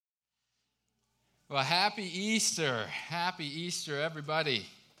Well, happy Easter. Happy Easter, everybody.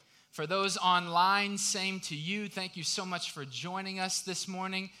 For those online, same to you. Thank you so much for joining us this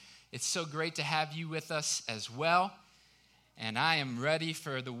morning. It's so great to have you with us as well. And I am ready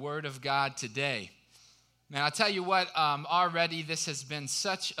for the Word of God today. Man, I'll tell you what, already this has been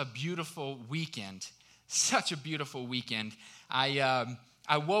such a beautiful weekend. Such a beautiful weekend. I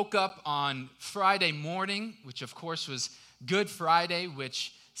woke up on Friday morning, which of course was Good Friday,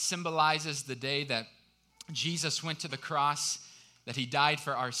 which symbolizes the day that Jesus went to the cross, that he died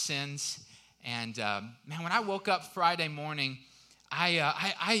for our sins. And man, when I woke up Friday morning,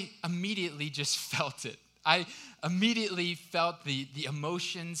 I immediately just felt it. I immediately felt the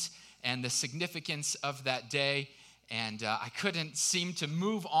emotions and the significance of that day. And I couldn't seem to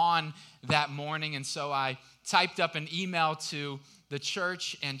move on that morning. And so I typed up an email to the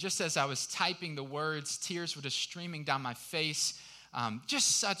church. And just as I was typing the words, tears were just streaming down my face.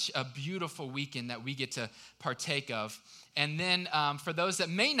 Just such a beautiful weekend that we get to partake of. And then for those that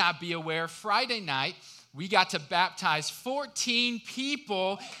may not be aware, Friday night, we got to baptize 14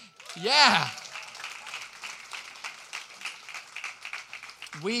 people. Yeah.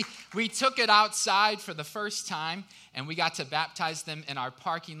 We took it outside for the first time, and we got to baptize them in our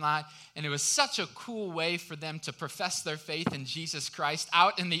parking lot. And it was such a cool way for them to profess their faith in Jesus Christ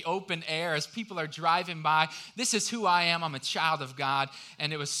out in the open air as people are driving by. This is who I am. I'm a child of God.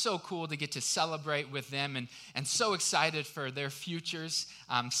 And it was so cool to get to celebrate with them and so excited for their futures.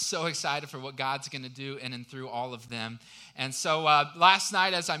 I'm so excited for what God's going to do in and through all of them. And so last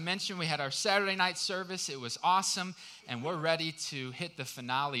night, as I mentioned, we had our Saturday night service. It was awesome. And we're ready to hit the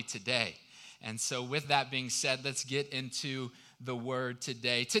finale today. And so with that being said, let's get into the word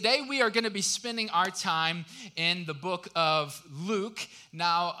today. Today we are going to be spending our time in the book of Luke.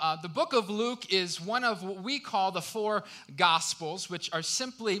 Now, the book of Luke is one of what we call the four Gospels, which are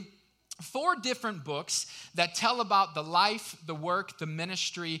simply four different books that tell about the life, the work, the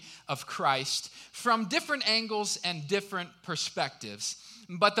ministry of Christ from different angles and different perspectives.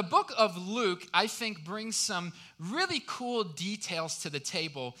 But the book of Luke, I think, brings some really cool details to the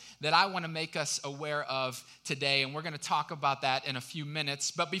table that I want to make us aware of today. And we're going to talk about that in a few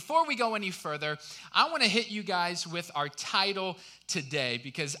minutes. But before we go any further, I want to hit you guys with our title today,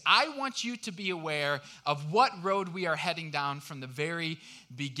 because I want you to be aware of what road we are heading down from the very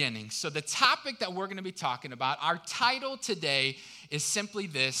beginning. So the topic that we're going to be talking about, our title today is simply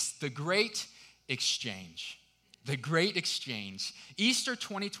this: the Great Exchange. The Great Exchange. Easter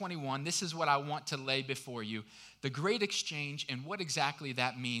 2021, this is what I want to lay before you. The Great Exchange and what exactly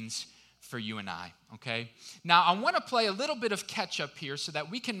that means for you and I, okay? Now, I want to play a little bit of catch up here so that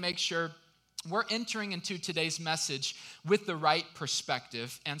we can make sure we're entering into today's message with the right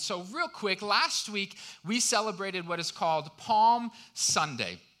perspective. And so real quick, last week we celebrated what is called Palm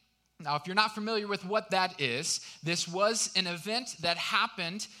Sunday. Now, if you're not familiar with what that is, this was an event that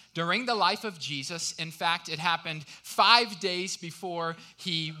happened during the life of Jesus. In fact, it happened 5 days before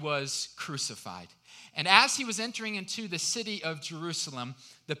he was crucified. And as he was entering into the city of Jerusalem,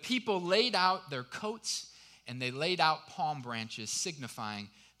 the people laid out their coats and they laid out palm branches, signifying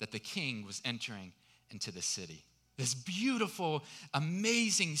that the king was entering into the city. This beautiful,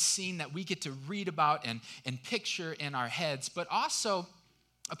 amazing scene that we get to read about and picture in our heads, but also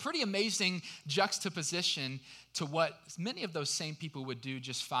a pretty amazing juxtaposition to what many of those same people would do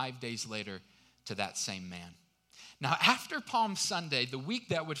just 5 days later to that same man. Now, after Palm Sunday, the week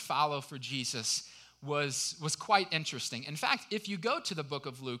that would follow for Jesus was quite interesting. In fact, if you go to the book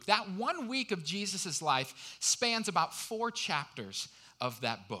of Luke, that 1 week of Jesus' life spans about 4 chapters of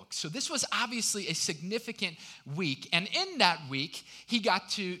that book. So this was obviously a significant week. And in that week, he got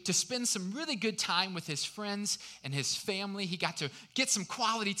to spend some really good time with his friends and his family. He got to get some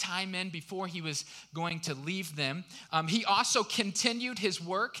quality time in before he was going to leave them. He also continued his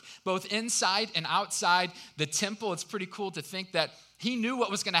work both inside and outside the temple. It's pretty cool to think that he knew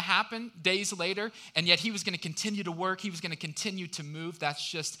what was going to happen days later, and yet he was going to continue to work. He was going to continue to move. That's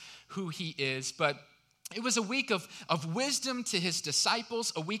just who he is. But it was a week of wisdom to his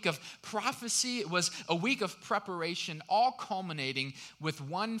disciples, a week of prophecy. It was a week of preparation, all culminating with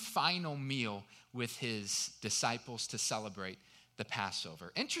one final meal with his disciples to celebrate the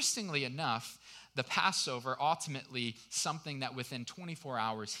Passover. Interestingly enough, the Passover ultimately something that within 24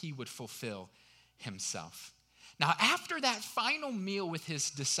 hours he would fulfill himself. Now, after that final meal with his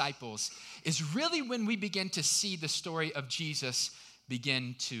disciples is really when we begin to see the story of Jesus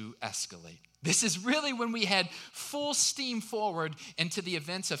begin to escalate. This is really when we head full steam forward into the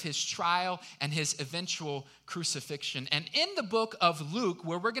events of his trial and his eventual crucifixion. And in the book of Luke,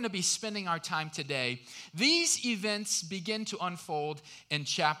 where we're going to be spending our time today, these events begin to unfold in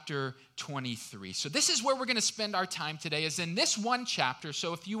chapter 23. So this is where we're going to spend our time today, is in this one chapter.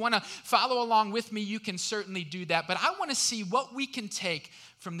 So if you want to follow along with me, you can certainly do that. But I want to see what we can take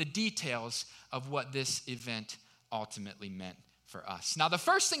from the details of what this event ultimately meant for us. Now, the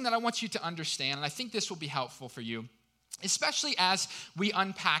first thing that I want you to understand, and I think this will be helpful for you, especially as we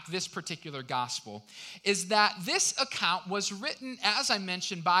unpack this particular gospel, is that this account was written, as I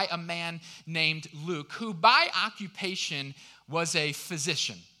mentioned, by a man named Luke, who by occupation was a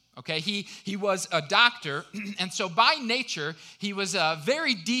physician. Okay, he was a doctor, and so by nature, he was a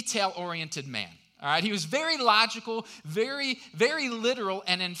very detail-oriented man. All right, he was very logical, very, very literal,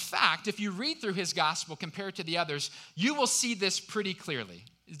 and in fact, if you read through his gospel compared to the others, you will see this pretty clearly.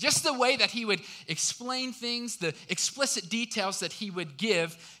 Just the way that he would explain things, the explicit details that he would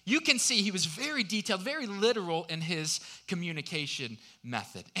give, you can see he was very detailed, very literal in his communication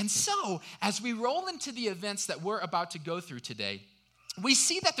method. And so, as we roll into the events that we're about to go through today, we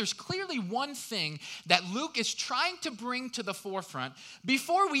see that there's clearly one thing that Luke is trying to bring to the forefront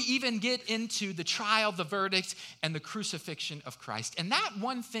before we even get into the trial, the verdict, and the crucifixion of Christ. And that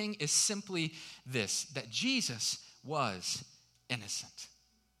one thing is simply this, that Jesus was innocent.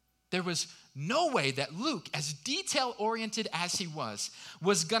 There was no way that Luke, as detail-oriented as he was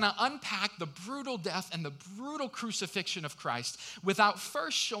going to unpack the brutal death and the brutal crucifixion of Christ without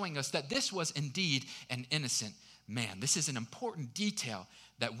first showing us that this was indeed an innocent man. This is an important detail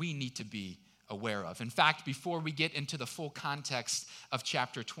that we need to be aware of. In fact, before we get into the full context of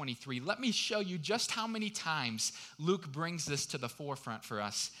chapter 23, let me show you just how many times Luke brings this to the forefront for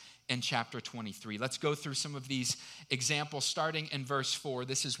us in chapter 23. Let's go through some of these examples, starting in verse 4.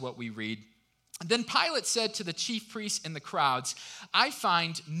 This is what we read. Then Pilate said to the chief priests and the crowds, "I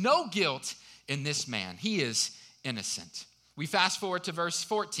find no guilt in this man. He is innocent." We fast forward to verse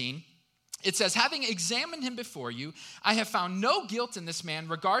 14. It says, "Having examined him before you, I have found no guilt in this man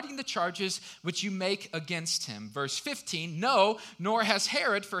regarding the charges which you make against him." Verse 15, "No, nor has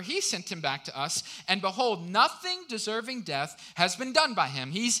Herod, for he sent him back to us. And behold, nothing deserving death has been done by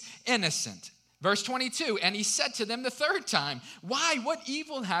him. He's innocent." Verse 22, "And he said to them the third time, 'Why, what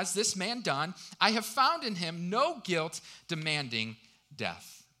evil has this man done? I have found in him no guilt demanding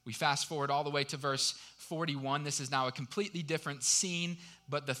death.'" We fast forward all the way to verse 41. This is now a completely different scene,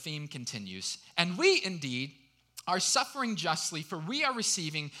 but the theme continues. "And we indeed are suffering justly, for we are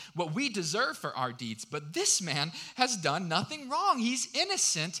receiving what we deserve for our deeds. But this man has done nothing wrong. He's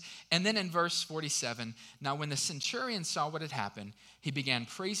innocent." And then in verse 47, "Now when the centurion saw what had happened, he began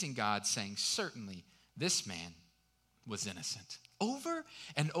praising God, saying, 'Certainly this man was innocent.'" Over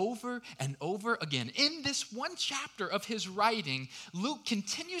and over and over again, in this one chapter of his writing, Luke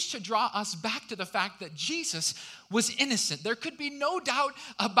continues to draw us back to the fact that Jesus was innocent. There could be no doubt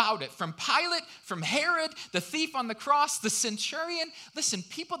about it. From Pilate, from Herod, the thief on the cross, the centurion. Listen,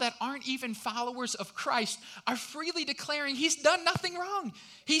 people that aren't even followers of Christ are freely declaring he's done nothing wrong.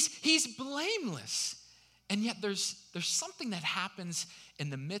 He's blameless. And yet there's something that happens in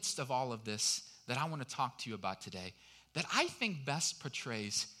the midst of all of this that I want to talk to you about today, that I think best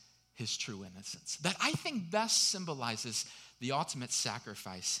portrays his true innocence, that I think best symbolizes the ultimate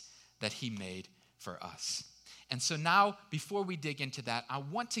sacrifice that he made for us. And so now, before we dig into that, I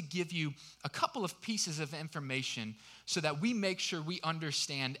want to give you a couple of pieces of information so that we make sure we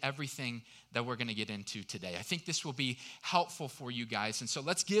understand everything that we're going to get into today. I think this will be helpful for you guys. And so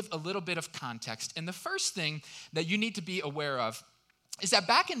let's give a little bit of context. And the first thing that you need to be aware of is that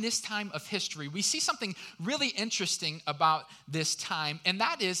back in this time of history, we see something really interesting about this time, and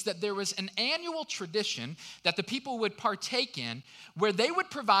that is that there was an annual tradition that the people would partake in where they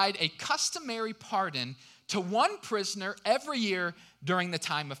would provide a customary pardon to one prisoner every year during the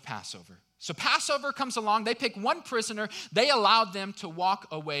time of Passover. So Passover comes along, they pick one prisoner, they allowed them to walk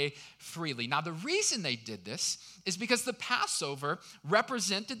away freely. Now the reason they did this is because the Passover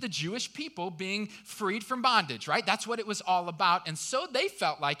represented the Jewish people being freed from bondage, right? That's what it was all about. And so they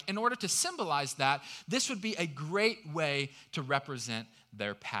felt like in order to symbolize that, this would be a great way to represent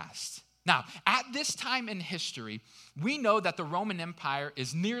their past. Now, at this time in history, we know that the Roman Empire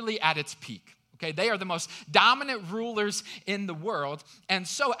is nearly at its peak. Okay, they are the most dominant rulers in the world. And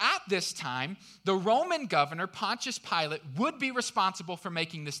so at this time, the Roman governor, Pontius Pilate, would be responsible for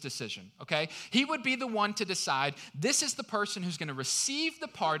making this decision. Okay, he would be the one to decide, this is the person who's going to receive the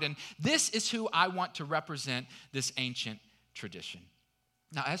pardon. This is who I want to represent this ancient tradition.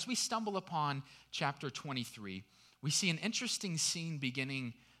 Now, as we stumble upon chapter 23, we see an interesting scene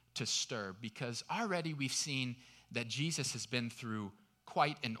beginning to stir, because already we've seen that Jesus has been through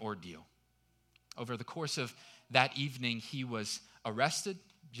quite an ordeal. Over the course of that evening, he was arrested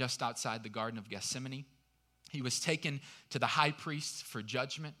just outside the Garden of Gethsemane. He was taken to the high priest for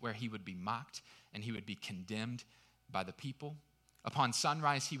judgment, where he would be mocked and he would be condemned by the people. Upon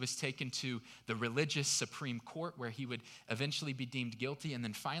sunrise, he was taken to the religious Supreme Court, where he would eventually be deemed guilty, and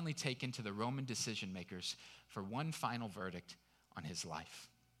then finally taken to the Roman decision makers for one final verdict on his life.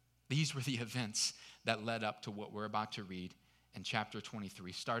 These were the events that led up to what we're about to read in chapter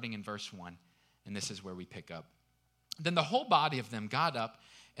 23, starting in verse 1, and this is where we pick up. Then the whole body of them got up,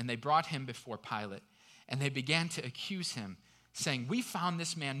 and they brought him before Pilate, and they began to accuse him, saying, "We found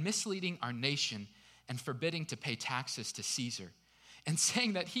this man misleading our nation and forbidding to pay taxes to Caesar, and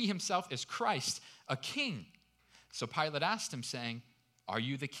saying that he himself is Christ, a king." So Pilate asked him, saying, "Are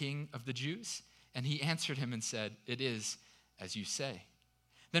you the king of the Jews?" And he answered him and said, "It is as you say."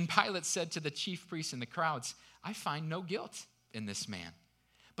 Then Pilate said to the chief priests and the crowds, "I find no guilt in this man."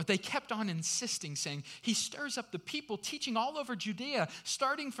 But they kept on insisting, saying, "He stirs up the people, teaching all over Judea,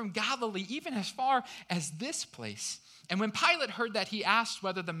 starting from Galilee, even as far as this place." And when Pilate heard that, he asked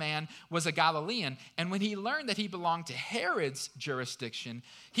whether the man was a Galilean. And when he learned that he belonged to Herod's jurisdiction,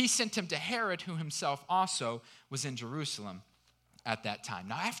 he sent him to Herod, who himself also was in Jerusalem at that time.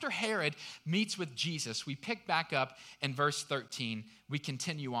 Now, after Herod meets with Jesus, we pick back up in verse 13. We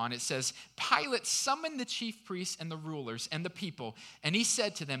continue on. It says, Pilate summoned the chief priests and the rulers and the people, and he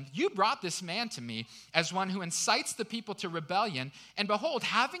said to them, "You brought this man to me as one who incites the people to rebellion, and behold,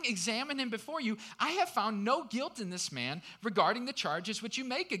 having examined him before you, I have found no guilt in this man regarding the charges which you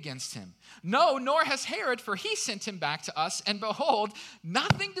make against him. No, nor has Herod, for he sent him back to us, and behold,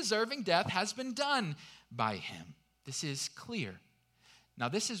 nothing deserving death has been done by him." This is clear. Now,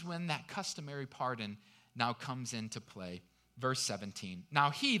 this is when that customary pardon now comes into play. Verse 17.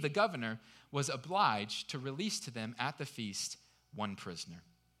 Now he, the governor, was obliged to release to them at the feast one prisoner.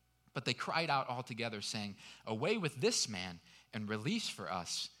 But they cried out all together, saying, "Away with this man, and release for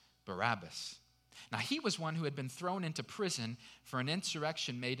us Barabbas." Now he was one who had been thrown into prison for an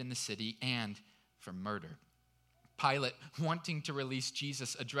insurrection made in the city and for murder. Pilate, wanting to release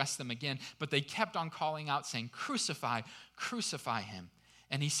Jesus, addressed them again, but they kept on calling out, saying, "Crucify, crucify him."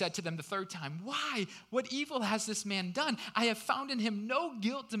 And he said to them the third time, "Why? What evil has this man done? I have found in him no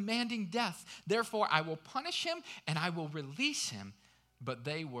guilt demanding death. Therefore, I will punish him and I will release him." But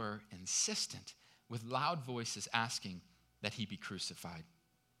they were insistent, with loud voices asking that he be crucified.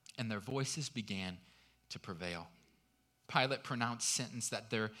 And their voices began to prevail. Pilate pronounced sentence that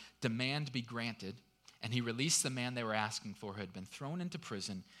their demand be granted, and he released the man they were asking for, who had been thrown into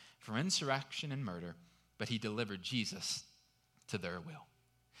prison for insurrection and murder, but he delivered Jesus to their will.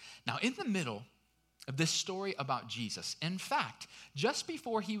 Now, in the middle of this story about Jesus, in fact, just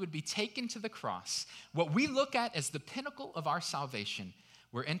before he would be taken to the cross, what we look at as the pinnacle of our salvation,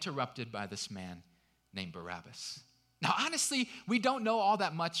 we're interrupted by this man named Barabbas. Now, honestly, we don't know all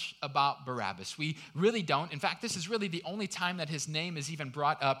that much about Barabbas. We really don't. In fact, this is really the only time that his name is even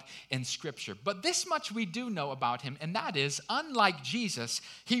brought up in Scripture. But this much we do know about him, and that is, unlike Jesus,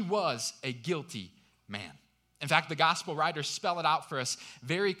 he was a guilty man. In fact, the gospel writers spell it out for us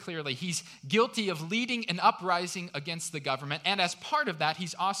very clearly. He's guilty of leading an uprising against the government, and as part of that,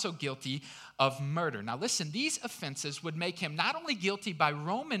 he's also guilty of murder. Now listen, these offenses would make him not only guilty by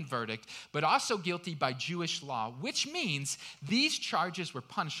Roman verdict, but also guilty by Jewish law, which means these charges were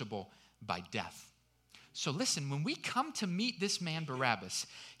punishable by death. So listen, when we come to meet this man Barabbas,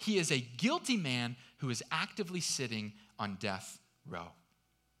 he is a guilty man who is actively sitting on death row.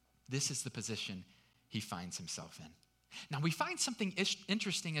 This is the position he finds himself in. Now, we find something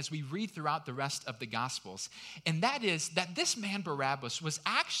interesting as we read throughout the rest of the Gospels, and that is that this man Barabbas was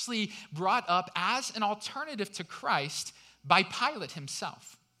actually brought up as an alternative to Christ by Pilate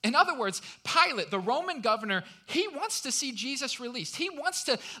himself. In other words, Pilate, the Roman governor, he wants to see Jesus released. He wants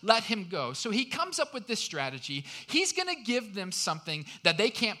to let him go. So he comes up with this strategy. He's going to give them something that they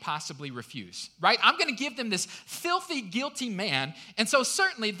can't possibly refuse, right? I'm going to give them this filthy, guilty man. And so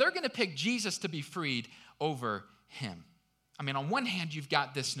certainly they're going to pick Jesus to be freed over him. I mean, on one hand, you've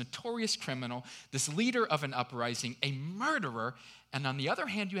got this notorious criminal, this leader of an uprising, a murderer. And on the other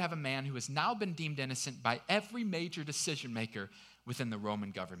hand, you have a man who has now been deemed innocent by every major decision maker within the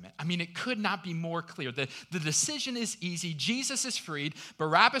Roman government. I mean, it could not be more clear. The decision is easy. Jesus is freed.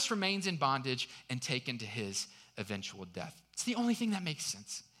 Barabbas remains in bondage and taken to his eventual death. It's the only thing that makes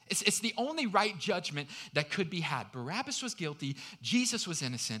sense. It's the only right judgment that could be had. Barabbas was guilty. Jesus was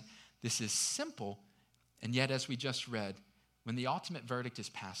innocent. This is simple. And yet, as we just read, when the ultimate verdict is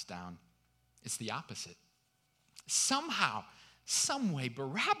passed down, it's the opposite. somehow, some way,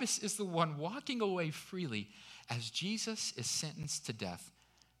 Barabbas is the one walking away freely as Jesus is sentenced to death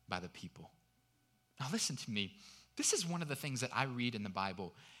by the people. Now listen to me. This is one of the things that I read in the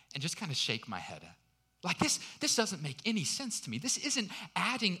Bible and just kind of shake my head at. Like this doesn't make any sense to me. This isn't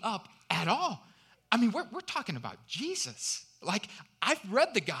adding up at all. I mean, we're talking about Jesus. Like, I've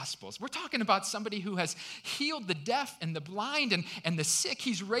read the Gospels. We're talking about somebody who has healed the deaf and the blind and the sick.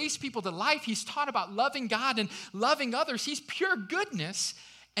 He's raised people to life. He's taught about loving God and loving others. He's pure goodness.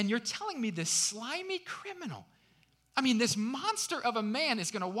 And you're telling me this slimy criminal, I mean, this monster of a man is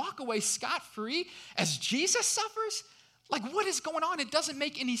going to walk away scot-free as Jesus suffers? Like, what is going on? It doesn't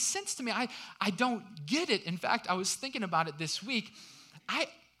make any sense to me. I don't get it. In fact, I was thinking about it this week. I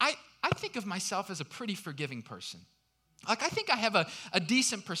think of myself as a pretty forgiving person. Like, I think I have a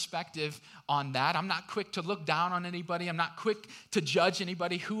decent perspective on that. I'm not quick to look down on anybody. I'm not quick to judge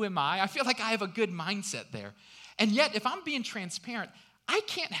anybody. Who am I? I feel like I have a good mindset there. And yet, if I'm being transparent, I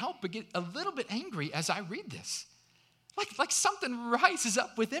can't help but get a little bit angry as I read this. Like something rises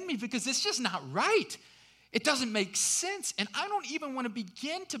up within me because it's just not right. It doesn't make sense. And I don't even want to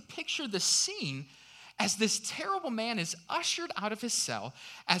begin to picture the scene as this terrible man is ushered out of his cell,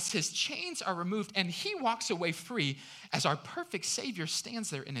 as his chains are removed, and he walks away free as our perfect Savior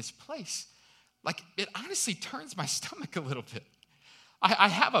stands there in his place. Like, it honestly turns my stomach a little bit. I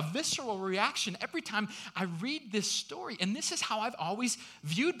have a visceral reaction every time I read this story, and this is how I've always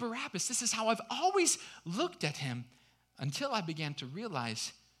viewed Barabbas. This is how I've always looked at him until I began to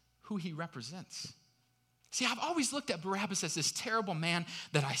realize who he represents. See, I've always looked at Barabbas as this terrible man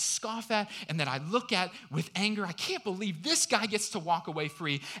that I scoff at and that I look at with anger. I can't believe this guy gets to walk away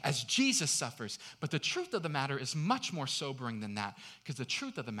free as Jesus suffers. But the truth of the matter is much more sobering than that, because the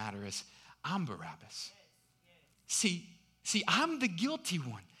truth of the matter is I'm Barabbas. See, I'm the guilty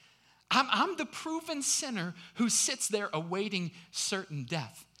one. I'm the proven sinner who sits there awaiting certain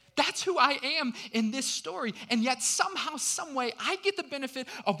death. That's who I am in this story. And yet somehow, some way, I get the benefit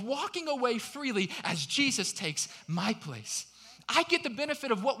of walking away freely as Jesus takes my place. I get the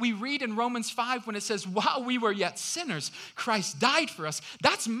benefit of what we read in Romans 5 when it says, while we were yet sinners, Christ died for us.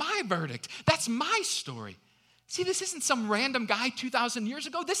 That's my verdict. That's my story. See, this isn't some random guy 2,000 years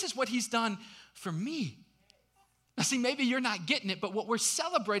ago. This is what he's done for me. Now, see, maybe you're not getting it, but what we're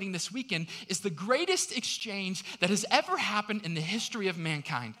celebrating this weekend is the greatest exchange that has ever happened in the history of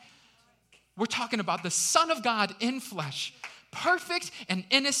mankind. We're talking about the Son of God in flesh, perfect and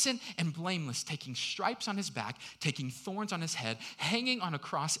innocent and blameless, taking stripes on his back, taking thorns on his head, hanging on a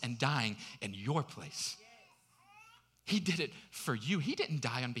cross and dying in your place. He did it for you. He didn't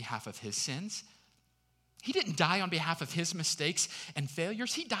die on behalf of his sins. He didn't die on behalf of his mistakes and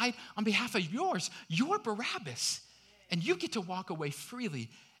failures. He died on behalf of yours. You're Barabbas. And you get to walk away freely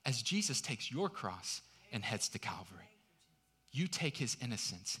as Jesus takes your cross and heads to Calvary. You take his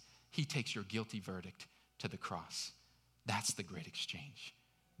innocence. He takes your guilty verdict to the cross. That's the great exchange.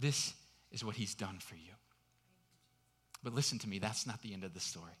 This is what he's done for you. But listen to me, that's not the end of the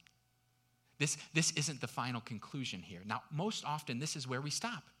story. This isn't the final conclusion here. Now, most often, this is where we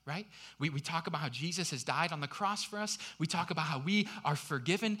stop, right? We talk about how Jesus has died on the cross for us. We talk about how we are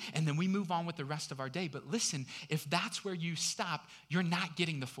forgiven, and then we move on with the rest of our day. But listen, if that's where you stop, you're not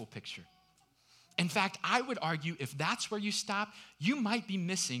getting the full picture. In fact, I would argue if that's where you stop, you might be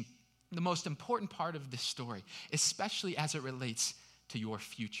missing the most important part of this story, especially as it relates to your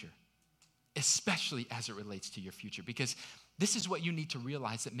future. Especially as it relates to your future, because this is what you need to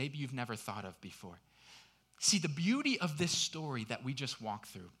realize that maybe you've never thought of before. See, the beauty of this story that we just walked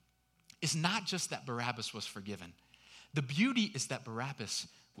through is not just that Barabbas was forgiven. The beauty is that Barabbas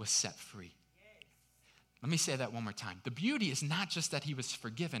was set free. Let me say that one more time. The beauty is not just that he was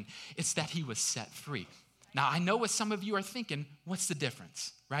forgiven, it's that he was set free. Now, I know what some of you are thinking, what's the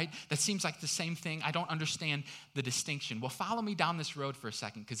difference, right? That seems like the same thing. I don't understand the distinction. Well, follow me down this road for a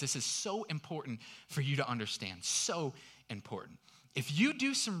second, because this is so important for you to understand. So important. If you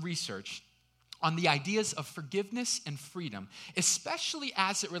do some research on the ideas of forgiveness and freedom, especially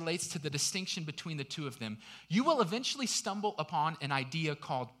as it relates to the distinction between the two of them, you will eventually stumble upon an idea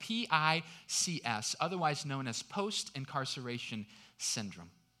called PICS, otherwise known as post-incarceration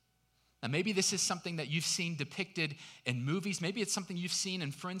syndrome. Now, maybe this is something that you've seen depicted in movies. Maybe it's something you've seen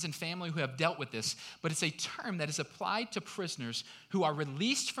in friends and family who have dealt with this. But it's a term that is applied to prisoners who are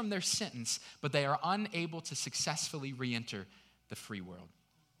released from their sentence, but they are unable to successfully re-enter the free world.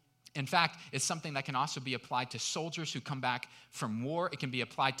 In fact, it's something that can also be applied to soldiers who come back from war. It can be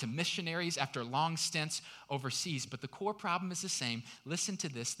applied to missionaries after long stints overseas. But the core problem is the same. Listen to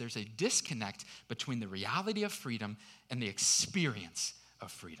this. There's a disconnect between the reality of freedom and the experience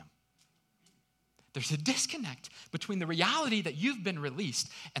of freedom. There's a disconnect between the reality that you've been released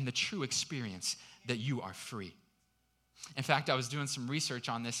and the true experience that you are free. In fact, I was doing some research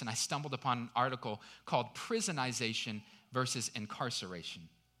on this and I stumbled upon an article called Prisonization versus Incarceration.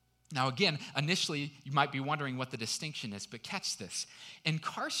 Now again, initially you might be wondering what the distinction is, but catch this.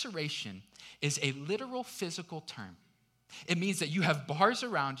 Incarceration is a literal physical term. It means that you have bars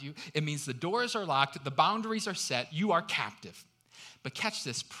around you. It means the doors are locked, the boundaries are set, you are captive. But catch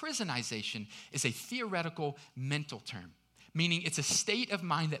this, prisonization is a theoretical mental term, meaning it's a state of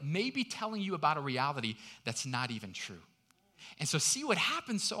mind that may be telling you about a reality that's not even true. And so see what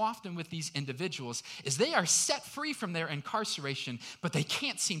happens so often with these individuals is they are set free from their incarceration, but they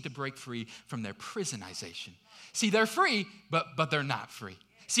can't seem to break free from their prisonization. See, they're free, but they're not free.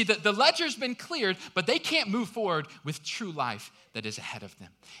 See, the ledger's been cleared, but they can't move forward with true life that is ahead of them.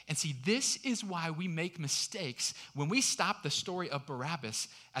 And see, this is why we make mistakes when we stop the story of Barabbas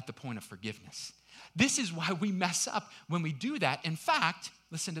at the point of forgiveness. This is why we mess up when we do that. In fact,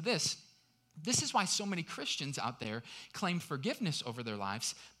 listen to this. This is why so many Christians out there claim forgiveness over their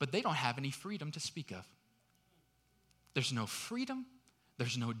lives, but they don't have any freedom to speak of. There's no freedom.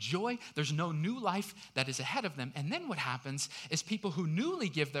 There's no joy. There's no new life that is ahead of them. And then what happens is people who newly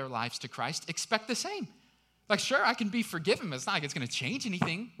give their lives to Christ expect the same. Like, sure, I can be forgiven, but it's not like it's going to change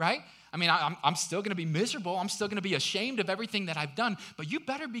anything, right? I mean, I'm still going to be miserable. I'm still going to be ashamed of everything that I've done. But you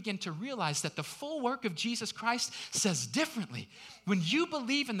better begin to realize that the full work of Jesus Christ says differently. When you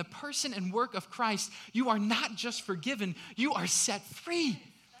believe in the person and work of Christ, you are not just forgiven, you are set free.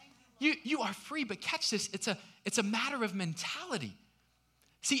 You are free, but catch this, it's a matter of mentality.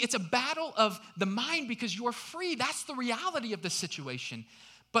 See, it's a battle of the mind because you're free. That's the reality of the situation.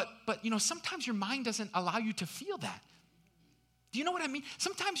 But sometimes your mind doesn't allow you to feel that. Do you know what I mean?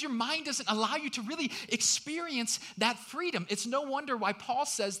 Sometimes your mind doesn't allow you to really experience that freedom. It's no wonder why Paul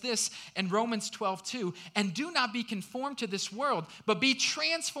says this in Romans 12:2, and do not be conformed to this world, but be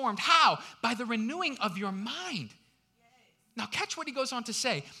transformed. How? By the renewing of your mind. Now catch what he goes on to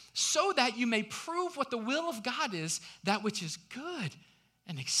say, so that you may prove what the will of God is, that which is good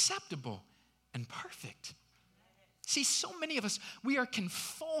and acceptable and perfect. See, so many of us, we are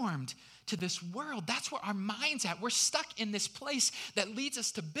conformed to this world. That's where our mind's at. We're stuck in this place that leads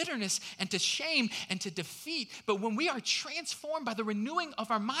us to bitterness and to shame and to defeat. But when we are transformed by the renewing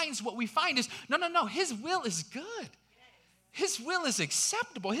of our minds, what we find is, no, his will is good. His will is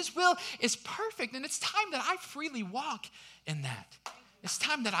acceptable. His will is perfect. And it's time that I freely walk in that. It's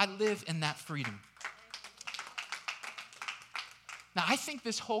time that I live in that freedom. Now, I think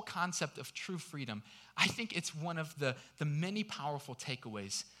this whole concept of true freedom, I think it's one of the many powerful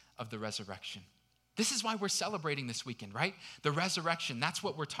takeaways of the resurrection. This is why we're celebrating this weekend, right? The resurrection, that's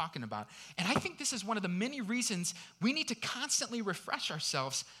what we're talking about. And I think this is one of the many reasons we need to constantly refresh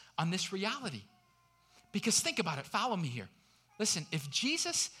ourselves on this reality. Because think about it, follow me here. Listen, if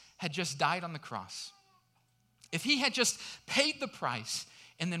Jesus had just died on the cross, if he had just paid the price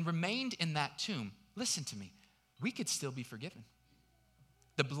and then remained in that tomb, listen to me, we could still be forgiven.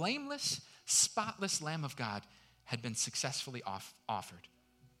 The blameless, spotless Lamb of God had been successfully offered.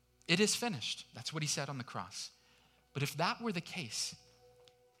 It is finished. That's what he said on the cross. But if that were the case,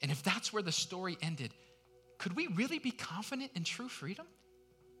 and if that's where the story ended, could we really be confident in true freedom?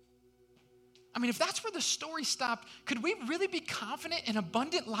 I mean, if that's where the story stopped, could we really be confident in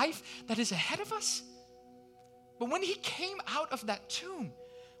abundant life that is ahead of us? But when he came out of that tomb,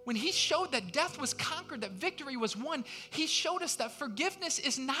 when he showed that death was conquered, that victory was won, he showed us that forgiveness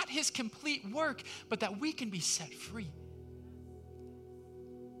is not his complete work, but that we can be set free.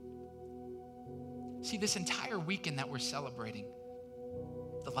 See, this entire weekend that we're celebrating,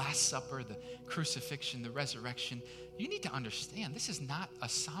 the Last Supper, the crucifixion, the resurrection, you need to understand this is not a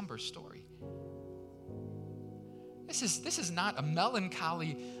somber story. This is not a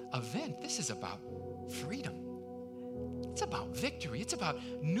melancholy event. This is about freedom. It's about victory. It's about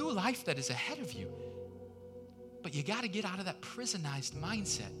new life that is ahead of you. But you got to get out of that prisonized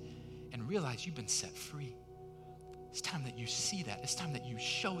mindset and realize you've been set free. It's time that you see that. It's time that you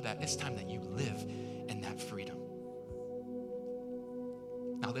show that. It's time that you live in that freedom.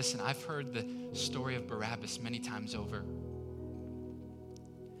 Now listen, I've heard the story of Barabbas many times over.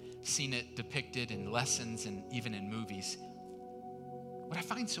 Seen it depicted in lessons and even in movies. What I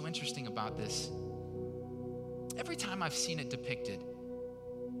find so interesting about this, every time I've seen it depicted,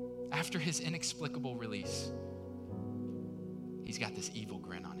 after his inexplicable release, he's got this evil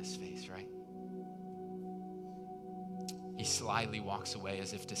grin on his face, right? He slyly walks away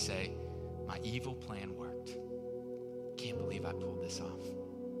as if to say, my evil plan worked. Can't believe I pulled this off.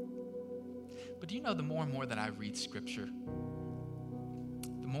 But do you know, the more and more that I read scripture,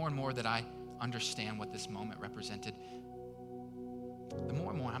 the more and more that I understand what this moment represented, the more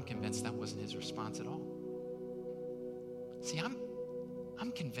and more I'm convinced that wasn't his response at all. See,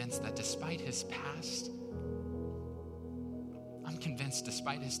 I'm convinced that despite his past, I'm convinced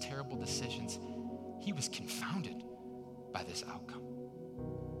despite his terrible decisions, he was confounded by this outcome.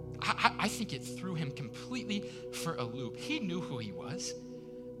 I think it threw him completely for a loop. He knew who he was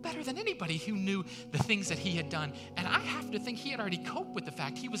better than anybody who knew the things that he had done. And I have to think he had already coped with the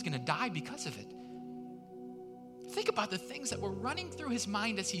fact he was going to die because of it. Think about the things that were running through his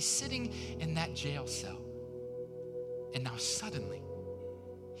mind as he's sitting in that jail cell. And now suddenly,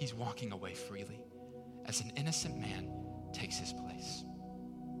 he's walking away freely as an innocent man takes his place.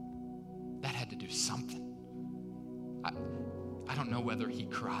 That had to do something. I don't know whether he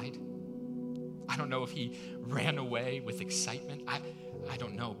cried. I don't know if he ran away with excitement. I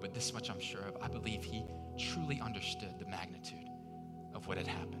don't know, but this much I'm sure of. I believe he truly understood the magnitude of what had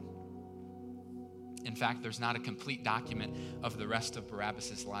happened. In fact, there's not a complete document of the rest of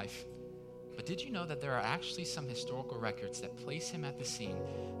Barabbas' life. But did you know that there are actually some historical records that place him at the scene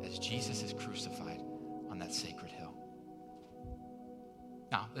as Jesus is crucified on that sacred hill?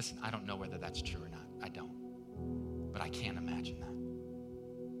 Now, listen, I don't know whether that's true or not. I don't. But I can't imagine that.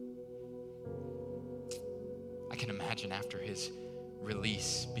 I can imagine after his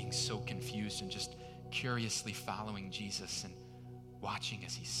release being so confused and just curiously following Jesus and watching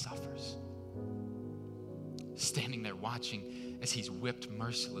as he suffers. Standing there watching as he's whipped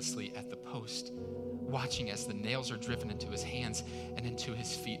mercilessly at the post, watching as the nails are driven into his hands and into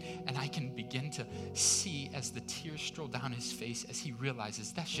his feet. And I can begin to see as the tears stroll down his face as he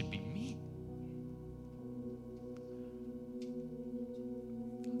realizes that should be me.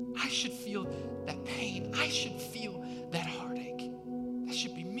 I should feel that pain. I should feel that heartache. That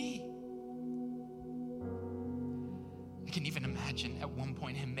should be me. I can even imagine at one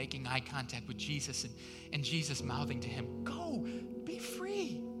point him making eye contact with Jesus and Jesus mouthing to him, "Go, be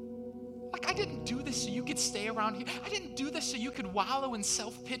free. Like, I didn't do this so you could stay around here. I didn't do this so you could wallow in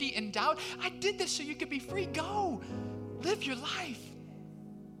self-pity and doubt. I did this so you could be free. Go, live your life."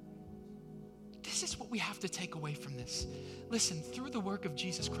 This is what we have to take away from this. Listen, through the work of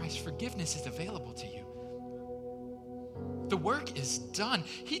Jesus Christ, forgiveness is available to you. The work is done.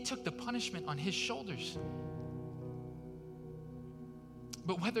 He took the punishment on his shoulders.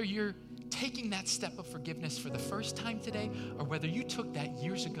 But whether you're taking that step of forgiveness for the first time today, or whether you took that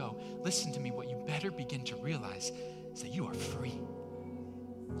years ago, listen to me, what you better begin to realize is that you are free.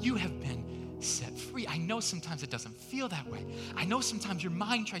 You have been set free. I know sometimes it doesn't feel that way. I know sometimes your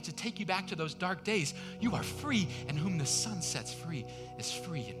mind tries to take you back to those dark days. You are free, and whom the Son sets free is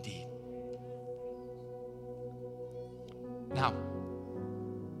free indeed. Now,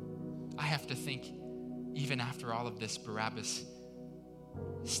 I have to think, even after all of this, Barabbas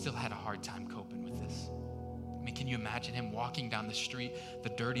still had a hard time coping with this. I mean, can you imagine him walking down the street, the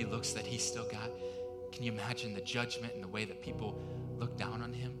dirty looks that he still got? Can you imagine the judgment and the way that people look down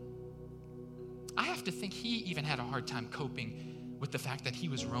on him? I have to think he even had a hard time coping with the fact that he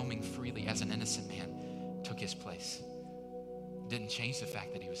was roaming freely as an innocent man took his place. Didn't change the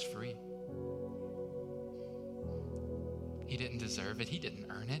fact that he was free. He didn't deserve it. He didn't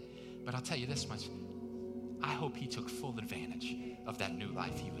earn it. But I'll tell you this much. I hope he took full advantage of that new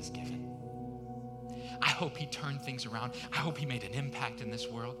life he was given. I hope he turned things around. I hope he made an impact in this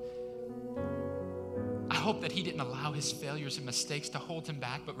world. I hope that he didn't allow his failures and mistakes to hold him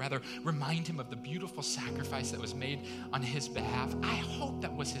back, but rather remind him of the beautiful sacrifice that was made on his behalf. I hope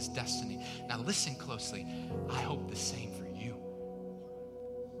that was his destiny. Now listen closely. I hope the same for you.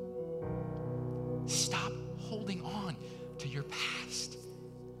 Stop holding on to your past.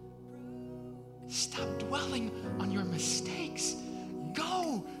 Stop dwelling on your mistakes.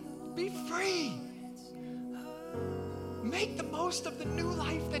 Go, be free. Make the most of the new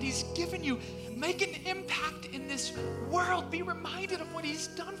life that he's given you. Make an impact in this world. Be reminded of what he's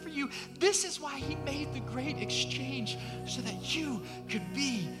done for you. This is why he made the great exchange, so that you could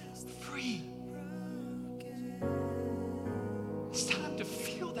be free.